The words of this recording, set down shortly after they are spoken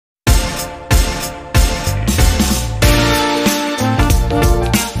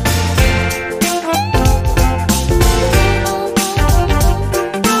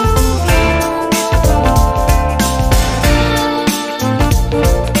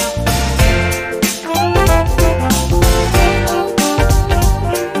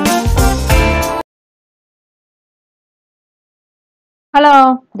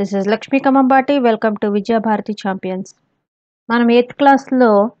Hello, this is Lakshmi Kamambati. Welcome to Vidya Bharati Champions. మనం 8th క్లాస్లో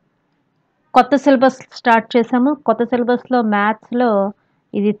కొత్త syllabus start చేసాము. కొత్త సిలబస్లో మ్యాథ్స్లో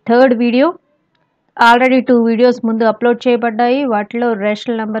ఇది థర్డ్ వీడియో. ఆల్రెడీ 2 వీడియోస్ ముందు అప్లోడ్ చేయబడ్డాయి. వాటిలో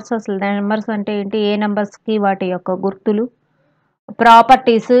రేషనల్ నెంబర్స్, అసలు నెంబర్స్ అంటే ఏంటి, ఏ నెంబర్స్కి వాటి యొక్క గుర్తులు,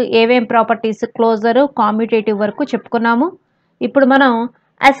 ప్రాపర్టీస్, ఏమేం ప్రాపర్టీస్, క్లోజరు, కామ్యూటేటివ్ వరకు చెప్పుకున్నాము. ఇప్పుడు మనం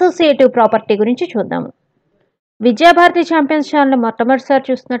అసోసియేటివ్ ప్రాపర్టీ గురించి చూద్దాము. విద్యాభారతి ఛాంపియన్స్ ఛానల్ మొట్టమొదటిసారి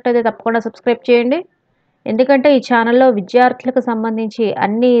చూస్తున్నట్టయితే తప్పకుండా సబ్స్క్రైబ్ చేయండి. ఎందుకంటే ఈ ఛానల్లో విద్యార్థులకు సంబంధించి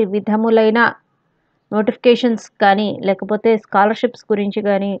అన్ని విధములైన నోటిఫికేషన్స్ కానీ, లేకపోతే స్కాలర్షిప్స్ గురించి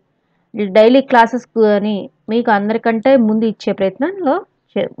కానీ, డైలీ క్లాసెస్ కానీ మీకు అందరికంటే ముందు ఇచ్చే ప్రయత్నంలో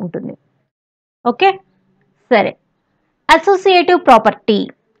ఉంటుంది. ఓకే, సరే. Associative property.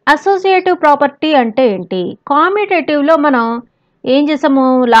 అసోసియేటివ్ ప్రాపర్టీ అంటే ఏంటి? కామ్యూటేటివ్లో మనం ఏం చేసాము,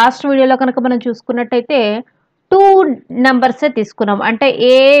 లాస్ట్ వీడియోలో కనుక మనం చూసుకున్నట్టయితే 2 నెంబర్సే తీసుకున్నాం, అంటే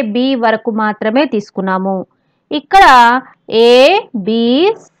ఏ బి వరకు మాత్రమే తీసుకున్నాము. ఇక్కడ ఏ బి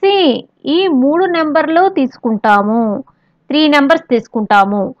సి ఈ 3 నెంబర్లు తీసుకుంటాము, 3 నెంబర్స్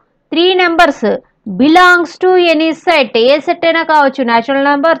తీసుకుంటాము. 3 numbers belongs to any set. A set అయినా కావచ్చు, natural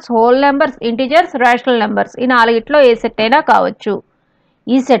numbers, whole numbers, integers, rational numbers. ఈ 4ట్లో ఏ సెట్ అయినా కావచ్చు.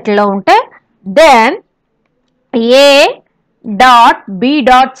 ఈ సెట్లో ఉంటే then A dot B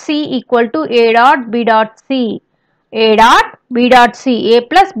dot C equal to A dot B dot C. A dot B dot C, A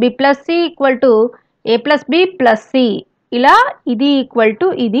plus B plus C equal to A plus B plus C. ఇలా ఇది equal to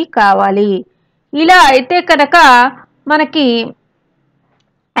ఇది కావాలి. ఇలా అయితే కనుక మనకి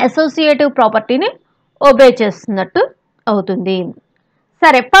associative ప్రాపర్టీని obey చేస్తున్నట్టు అవుతుంది.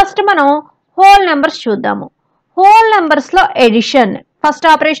 సరే, ఫస్ట్ మనం హోల్ నెంబర్స్ చూద్దాము. Whole నెంబర్స్లో edition.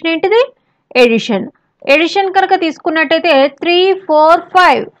 ఫస్ట్ ఆపరేషన్ ఏంటిది? ఎడిషన్. ఎడిషన్ కనుక తీసుకున్నట్టయితే 3, 4,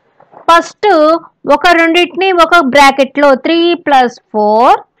 5. ఫస్ట్ ఒక రెండింటిని ఒక బ్రాకెట్లో 3 +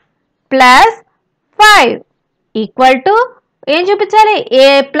 4 + 5 ఈక్వల్ టు ఏం చూపించాలి? ఏ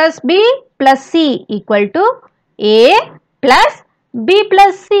plus B plus C equal to A plus B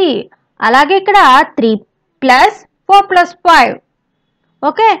plus C. అలాగే ఇక్కడ 3 + 4 + 5.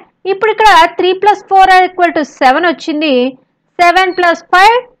 ఓకే, ఇప్పుడు ఇక్కడ 3 + 4 ఈక్వల్ టు 7 వచ్చింది. 7 +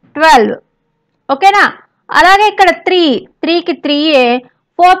 5 12. ఓకేనా? అలాగే ఇక్కడ 3కి 3a,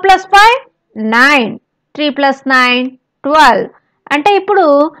 4 + 5 9, 3 + 9 12. అంటే ఇప్పుడు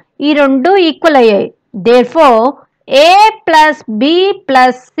ఈ రెండు ఈక్వల్ అయ్యాయి. Therefore A plus B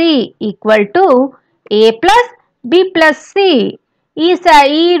plus C equal to A plus B plus C.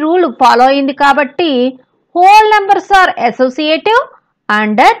 ఈ రూల్ ఫాలో అయింది కాబట్టి whole numbers are associative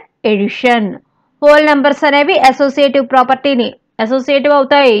under edition. Whole numbers అనేవి అసోసియేటివ్ ప్రాపర్టీని అసోసియేటివ్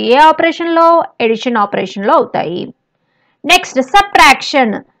అవుతాయి. ఏ ఆపరేషన్లో? ఎడిషన్ ఆపరేషన్లో అవుతాయి. Next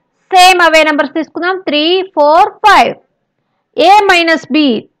subtraction. సేమ్ అవే నెంబర్స్ తీసుకుందాం. 3, 4, 5. ఏ minus B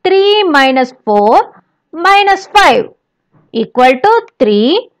 3 - 4 - 5 equal to 3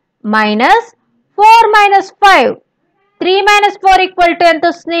 - 4 - 5. 3 - 4 equal to ఎంత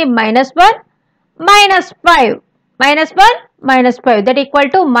వస్తుంది? -1 - 5. -1 - 5 దట్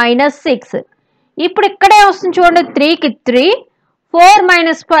ఈక్వల్ టు -6. ఇప్పుడు ఇక్కడే వస్తుంది చూడండి. 3కి 3, 4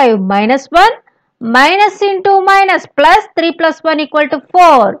 - 5 -1 minus into minus plus 3 + 1 equal to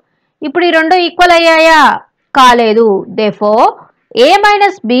 4. ఇప్పుడు ఈ రెండు ఈక్వల్ అయ్యాయా? కాలేదు. Therefore A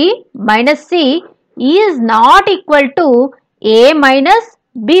minus B minus C is not equal to A minus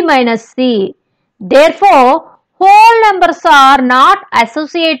B minus C. Therefore whole numbers are not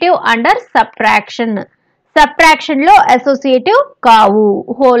associative under subtraction. సబ్ట్రాక్షన్లో associative కావు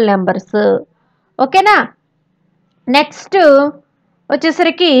whole numbers. ఓకేనా? Next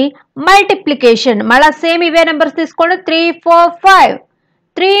వచ్చేసరికి multiplication. మళ్ళీ same ఇవే నెంబర్స్ తీసుకోండి. 3, 4, 5.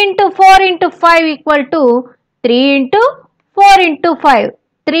 3 × 4 × 5 equal to 3 × 4 × 5.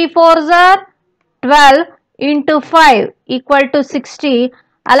 3 × 4 = 12 × 5 equal to 60.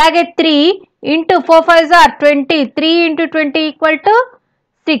 అలాగే 3 × 4 5 = 20. 3 × 20 equal to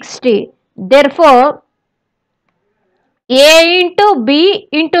 60. Therefore A into B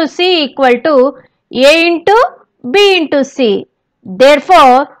into C equal to A into B into C.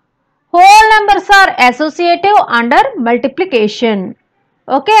 Therefore, whole numbers are associative under multiplication.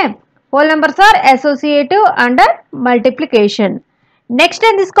 Okay, whole numbers are associative under multiplication. Next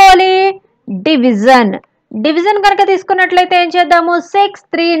ఏం తీసుకోవాలి? Division. Division కనుక తీసుకున్నట్లయితే ఏం చేద్దాము? 6,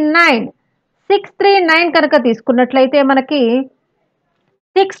 3, 9. 6, 3, 9 కనుక తీసుకున్నట్లయితే మనకి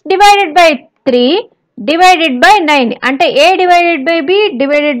 6 / 3 / 9 అంటే a / b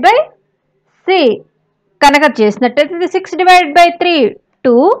 / c కనుక చేసినట్టయితే 6 / 3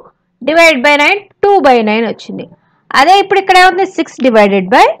 2 / 9 2/9 వచ్చింది. అదే ఇప్పుడు ఇక్కడ ఏముంది? 6 /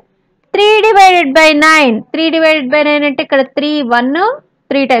 3 divided by 9. 3 divided by 9 అంటే ఇక్కడ 3 1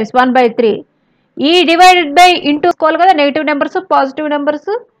 3 times 1/3. ఈ డివైడెడ్ బై ఇంటూ కోవాలి కదా, negative numbers positive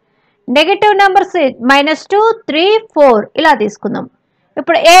numbers. Negative numbers -2 3 4 ఇలా తీసుకుందాం.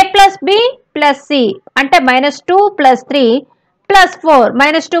 ఇప్పుడు a plus b plus c అంటే -2 plus 3 plus 4.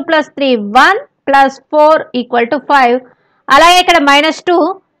 -2 plus 3 1 plus 4 equal to 5. అలాగే ఇక్కడ -2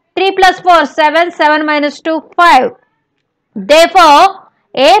 3 plus 4 7 7 -2 5. Therefore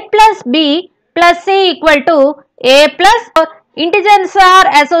a plus b plus c equal to a plus 4. Integers are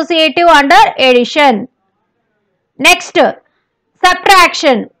associative under addition. Next,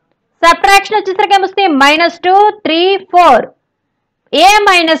 subtraction. Subtraction వచ్చేసరికి ఏమొస్తుంది -2 3 4. a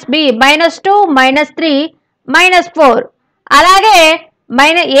minus b -2 -3 -4. అలాగే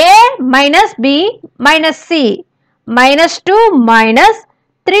a minus b minus c -2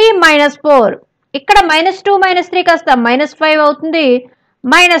 -3 -4. ఇక్కడ -2 -3 కాస్త -5 అవుతుంది,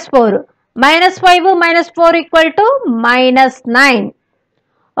 -4. -5 -4 equal to -9.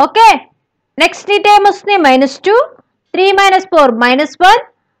 Okay, next it ఏమొస్తుంది -2 3 -4 -1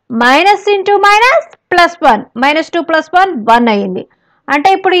 minus into minus plus 1. -2 + 1 1 అయింది. అంటే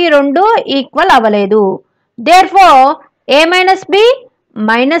ఇప్పుడు ఈ రెండు ఈక్వల్ అవ్వలేదు. Therefore a minus b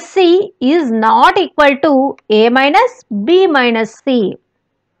minus c is not equal to a minus b minus c.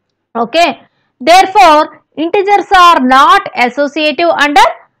 Okay, therefore integers are not associative under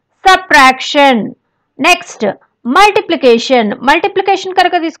subtraction. Next, multiplication. Multiplication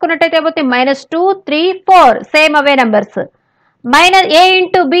కనుక తీసుకున్నట్టయితే ఏమవుతుంది -2 3 4 same away numbers. a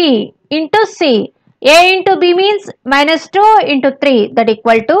into b into c. a into b means -2 into 3 that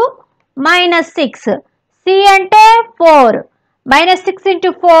equal to -6. c అంటే 4. -6 into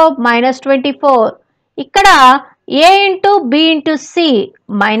 4 -24. ఇక్కడ a into b into c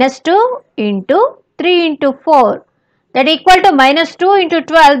 -2 into 3 into 4 that equal to -2 into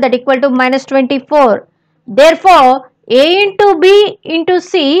 12 that equal to -24. Therefore a into b into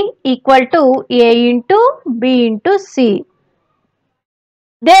c equal to a into b into c.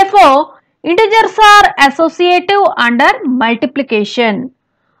 Therefore integers are associative under multiplication.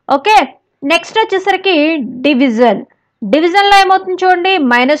 Okay, next వచ్చేసరికి division. Division లో ఏమవుతుంది చూడండి,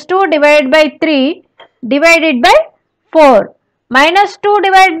 -2 divided by 3 divided by 4. -2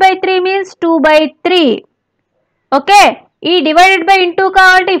 divided by 3 means 2/3. Okay, ఈ divided by into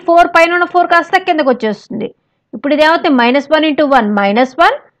కావాలంటే ఈ 4 పైన ఉన్న 4 కాస్త కిందకు వచ్చేస్తుంది. ఇప్పుడు ఇది ఏమవుతుంది -1 into 1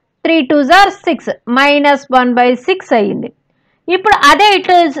 -1 3 2s are 6 -1/6 అయ్యింది. ఇప్పుడు అదే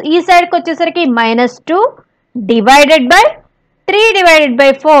ఇట్లా ఈ సైడ్కి వచ్చేసరికి -2 divided by 3 divided by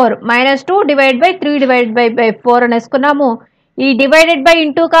 4. -2 divided by 3 divided by 4 అని వేసుకున్నాము. ఈ డివైడెడ్ బై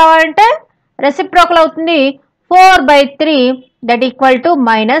ఇంటూ కావాలంటే రెసిప్రోకల్ అవుతుంది 4/3 that equal to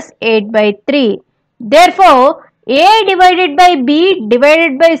 -8/3. Therefore a divided by b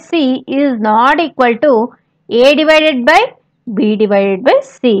divided by c is not equal to a divided by b divided by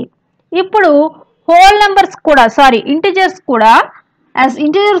c. ఇప్పుడు whole numbers కూడా integers కూడా, as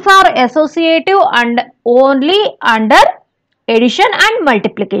integers are associative and only under addition and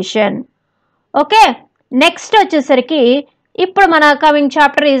multiplication. Okay, next వచ్చేసరికి ఇప్పుడు మన coming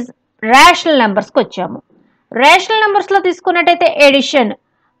chapter is rational నెంబర్స్కి వచ్చాము. Rational నెంబర్స్లో తీసుకున్నట్టయితే edition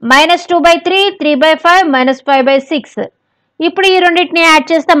 -2/3 3/5 -5/6. ఇప్పుడు ఈ రెండింటిని యాడ్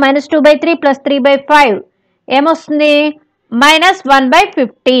చేస్తే -2/3 + 3/5 ఏమొస్తుంది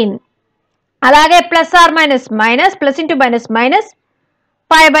 -1/15. అలాగే plus are minus minus plus into minus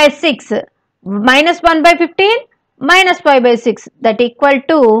 -5/6 -1/15 -5/6 that equal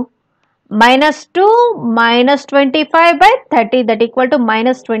to -2 -25/30 that equal to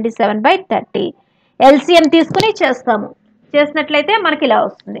 -27/30. LCM తీసుకుని చేసినట్లయితే మనకి ఇలా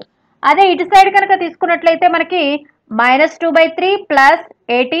వస్తుంది. అదే ఇటు సైడ్ కనుక తీసుకున్నట్లయితే మనకి -2/3 +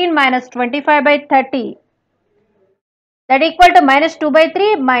 18 -25/30 that equal to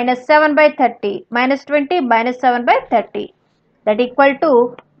 -2/3 -7/30 -20 -7/30 that equal to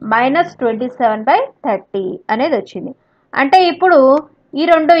 -27/30 అనేది వచ్చింది. అంటే ఇప్పుడు ఈ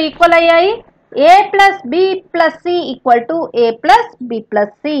రెండు ఈక్వల్ అయ్యాయి. a + b + c equal to a + b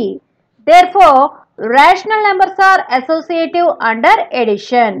 + c. Therefore rational numbers are associative under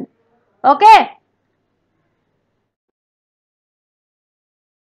addition. Okay,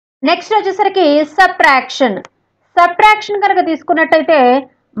 next వచ్చేసరికి సబ్ట్రాక్షన్. సబ్ట్రాక్షన్ కనుక తీసుకున్నట్టయితే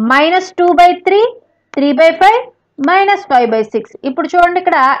 -2/3 3/5 -5/6. ఇప్పుడు చూడండి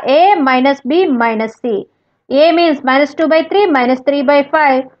ఇక్కడ a - b - c. a means -2/3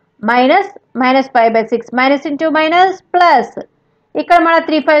 -3/5 -5/6 minus into minus plus. ఇక్కడ మన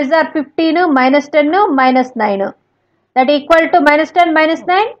 3 5s are 15 -10 -9 that equal to -10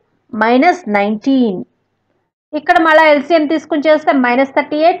 -9 -19. ఇక్కడ మళ్ళీ ఎల్సిఎం తీసుకుని చేస్తే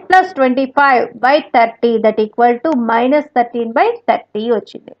 -38 + 25/30 దట్ ఈక్వల్ టు -13/30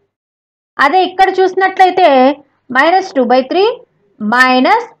 వచ్చింది. అదే ఇక్కడ చూసినట్లయితే -2/3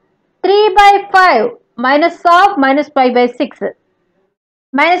 -3/5 -5/6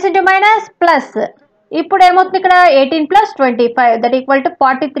 మైనస్ ఇంటూ మైనస్ ప్లస్. ఇప్పుడు ఏమవుతుంది ఇక్కడ 18 + 25 that equal to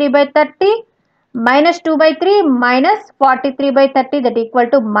 43/30 -2/3 -43/30 that equal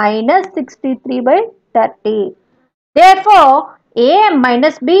to -63/30. Therefore, a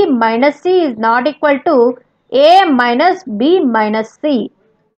minus b minus c is not equal to a minus b minus c.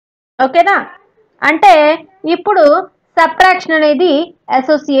 ఓకేనా? అంటే ఇప్పుడు సబ్ట్రాక్షన్ అనేది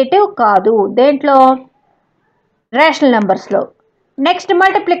అసోసియేటివ్ కాదు దేంట్లో, రేషనల్ నెంబర్స్లో. నెక్స్ట్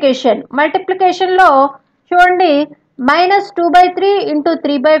మల్టిప్లికేషన్లో చూడండి -2/3 ×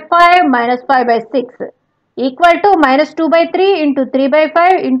 3/5 -5/6 ఈక్వల్ టు -2/3 ×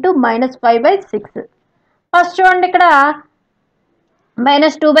 3/5 × -5/6. ఫస్ట్ చూడండి ఇక్కడ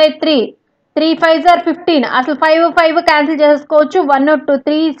 -2/3 3 5s are 15 అసలు 5 క్యాన్సిల్ చేసుకోవచ్చు, 1 2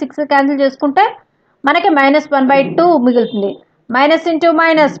 3 6 క్యాన్సిల్ చేసుకుంటే మనకి -1/2 మిగులుతుంది. మైనస్ ఇంటూ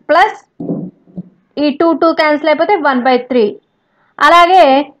మైనస్ ప్లస్, ఈ 2 క్యాన్సిల్ అయిపోతే 1/3. అలాగే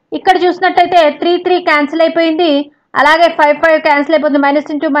ఇక్కడ చూసినట్టయితే 3 క్యాన్సిల్ అయిపోయింది, అలాగే 5 క్యాన్సిల్ అయిపోతుంది,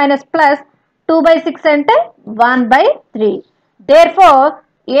 మైనస్ ఇంటూ మైనస్ ప్లస్ 2/6 అంటే 1/3. Therefore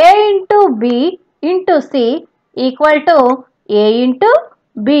a into b into c equal to a into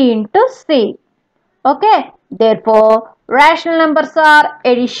b into c. Okay, therefore rational numbers are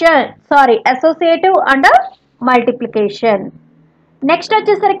associative and multiplication. Next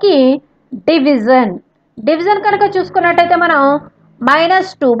వచ్చేసరికి డివిజన్ కనుక చూసుకున్నట్టయితే మనం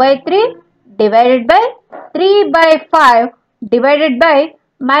 -2/3 divided by 3/5 divided by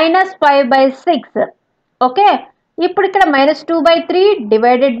 -5/6. Okay, ఇప్పుడు ఇక్కడ -2/3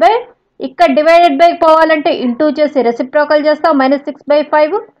 divided by, ఇక్కడ divided by పోవాలంటే into చేసి reciprocal చేస్తాం,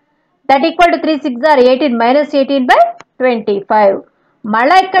 -6/5 దట్ ఈక్వల్ టు 3 6 are 18 -18/25.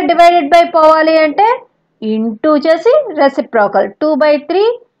 మళ్ళీ ఇక్కడ డివైడెడ్ బై పోవాలి అంటే ఇంటూ చేసి రెసిప్రోకల్ 2/3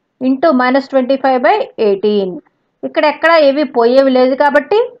 ఇంటూ -25/18. ఇక్కడ ఎక్కడ ఏవి పోయేవి లేదు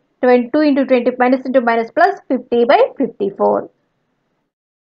కాబట్టి 2 × 20 మైనస్ ఇంటూ మైనస్ ప్లస్ 50/54.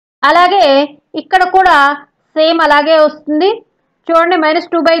 అలాగే ఇక్కడ కూడా సేమ్ అలాగే వస్తుంది. చూడండి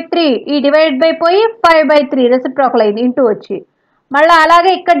 -2/3 ఈ డివైడెడ్ బై పోయి 5/3 రెసిప్రోకల్ అయింది, ఇంటూ వచ్చి మళ్ళీ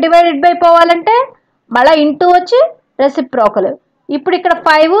అలాగే ఇక్కడ డివైడెడ్ బై పోవాలంటే మళ్ళీ ఇంటూ వచ్చి రెసిప్రోకల్. ఇప్పుడు ఇక్కడ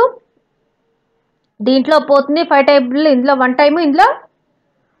 5 దీంట్లో పోతుంది, 5 టైమ్స్, ఇందులో 1 టైమ్, ఇందులో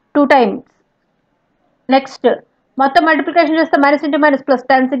 2 టైమ్స్. నెక్స్ట్ మొత్తం మల్టిప్లికేషన్ చేస్తే minus into minus plus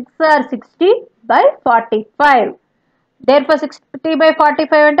 10 6 are 60/45. Therefore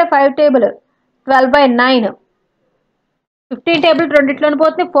 60/45 అంటే 5 టేబుల్ 12/9, 15 టేబుల్ రెండిట్లోనే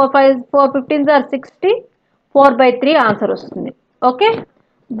పోతుంది, 4 15s are 60, 4/3 ఆన్సర్ వస్తుంది. Okay,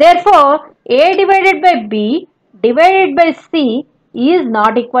 therefore a divided by b divided by c is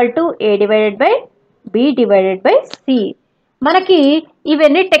not equal to a divided by b divided by c. మనకి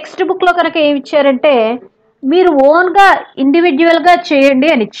ఇవన్నీ text బుక్లో కనుక ఏమి ఇచ్చారంటే మీరు ఓన్గా ఇండివిజువల్గా చేయండి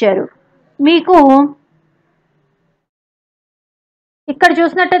అని ఇచ్చారు. మీకు ఇక్కడ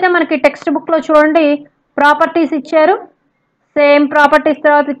చూసినట్టయితే మనకి టెక్స్ట్ బుక్లో చూడండి ప్రాపర్టీస్ ఇచ్చారు, సేమ్ ప్రాపర్టీస్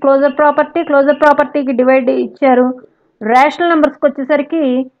తర్వాత క్లోజర్ ప్రాపర్టీకి డివైడ్ ఇచ్చారు. రేషనల్ నెంబర్స్కి వచ్చేసరికి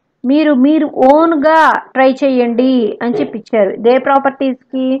మీరు ఓన్గా ట్రై చేయండి అని చెప్పి ఇచ్చారు. దే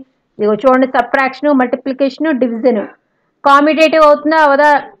ప్రాపర్టీస్కి ఇదిగో చూడండి సబ్ట్రాక్షన్, మల్టిప్లికేషన్, డివిజన్ కామిటేటివ్ అవుతుందా అవదా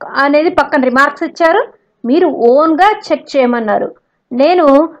అనేది పక్కన రిమార్క్స్ ఇచ్చారు, మీరు ఓన్గా చెక్ చేయమన్నారు. నేను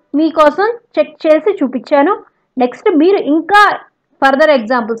మీకోసం చెక్ చేసి చూపించాను. నెక్స్ట్ మీరు ఇంకా ఫర్దర్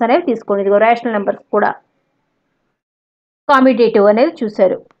ఎగ్జాంపుల్స్ అనేవి తీసుకోండి. ఇదిగో రేషనల్ నెంబర్స్ కూడా కామిటేటివ్ అనేది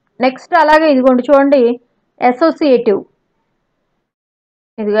చూశారు. నెక్స్ట్ అలాగే ఇదిగోండి చూడండి అసోసియేటివ్,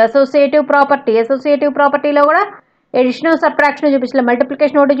 ఇదిగో అసోసియేటివ్ ప్రాపర్టీలో కూడా ఎడిషన్ సబ్ట్రాక్షన్ చూపించారు,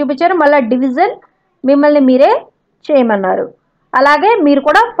 మల్టిప్లికేషన్ ఒకటి చూపించారు, మళ్ళీ డివిజన్ మిమ్మల్ని మీరే చేయమన్నారు. అలాగే మీరు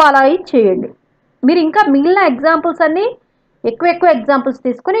కూడా ఫాలో అయ్యి చేయండి. మీరు ఇంకా మిగిలిన ఎగ్జాంపుల్స్ అన్నీ ఎక్కువ ఎగ్జాంపుల్స్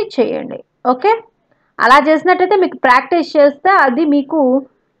తీసుకుని చేయండి. ఓకే, అలా చేసినట్టయితే మీకు ప్రాక్టీస్ చేస్తే అది మీకు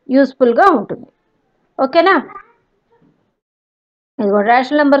యూస్ఫుల్గా ఉంటుంది. ఓకేనా? ఇదిగో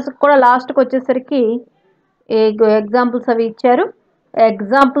రేషనల్ నెంబర్స్ కూడా లాస్ట్కి వచ్చేసరికి ఎగ్జాంపుల్స్ అవి ఇచ్చారు.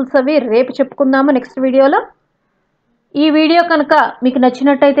 ఎగ్జాంపుల్స్ అవి రేపు చెప్పుకుందాము నెక్స్ట్ వీడియోలో. ఈ వీడియో కనుక మీకు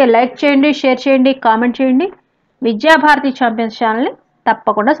నచ్చినట్టయితే లైక్ చేయండి, షేర్ చేయండి, కామెంట్ చేయండి. విద్యాభారతి ఛాంపియన్స్ ఛానల్ని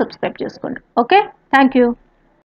తప్పకుండా సబ్స్క్రైబ్ చేసుకోండి. Okay, thank you.